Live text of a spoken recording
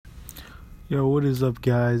Yo, what is up,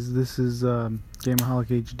 guys? This is Gamerholic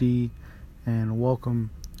HD, and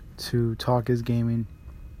welcome to Talk is Gaming.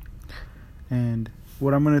 And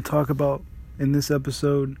what I'm going to talk about in this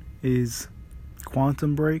episode is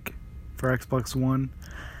Quantum Break for Xbox One.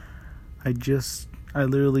 I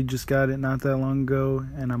literally just got it not that long ago,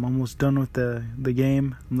 and I'm almost done with the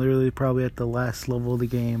game. I'm literally probably at the last level of the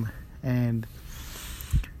game, and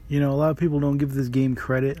a lot of people don't give this game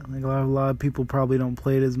credit. Like a lot of people probably don't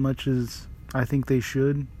play it as much as I think they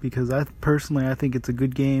should, because I think it's a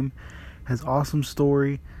good game. Has awesome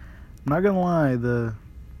story. I'm not gonna lie, the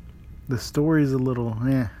story is a little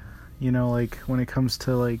like when it comes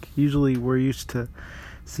to, like, usually we're used to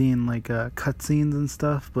seeing like cutscenes and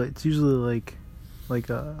stuff, but it's usually like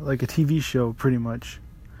a TV show pretty much.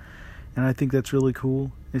 And I think that's really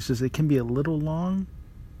cool. It's just it can be a little long,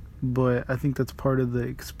 but I think that's part of the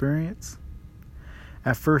experience.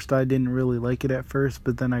 At first, I didn't really like it at first,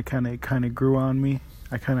 but then it kind of grew on me.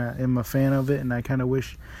 I kind of am a fan of it, and I kind of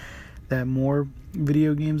wish that more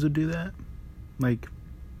video games would do that. I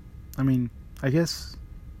guess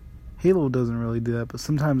Halo doesn't really do that, but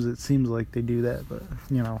sometimes it seems like they do that, but,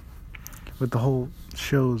 with the whole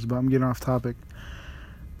shows, but I'm getting off topic.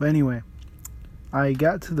 But anyway, I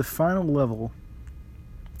got to the final level,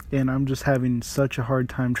 and I'm just having such a hard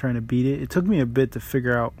time trying to beat it. It took me a bit to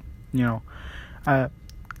figure out,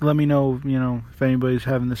 let me know, if anybody's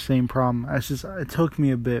having the same problem. It took me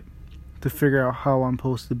a bit to figure out how I'm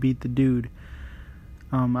supposed to beat the dude.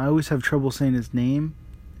 I always have trouble saying his name.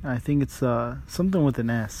 I think it's something with an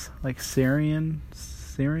S, like Sarian,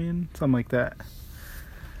 something like that.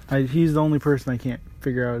 He's the only person I can't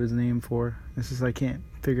figure out his name for. It's just I can't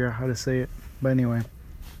figure out how to say it. But anyway,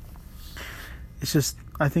 it's just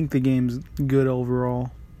I think the game's good overall,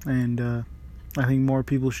 and I think more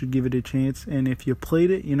people should give it a chance. And if you played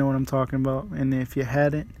it, you know what I'm talking about. And if you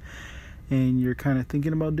hadn't, and you're kind of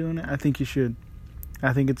thinking about doing it, I think you should.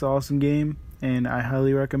 I think it's an awesome game, and I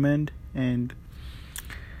highly recommend. And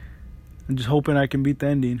I'm just hoping I can beat the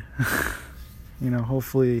ending.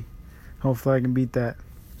 Hopefully I can beat that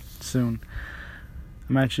soon.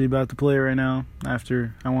 I'm actually about to play it right now.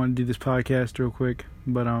 After I want to do this podcast real quick,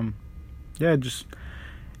 but just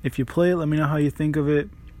if you play it, let me know how you think of it.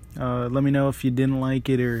 Let me know if you didn't like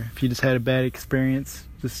it or if you just had a bad experience.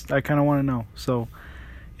 I kind of want to know. So,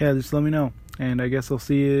 just let me know. And I guess I'll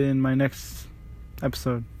see you in my next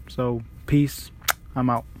episode. So, peace. I'm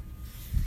out.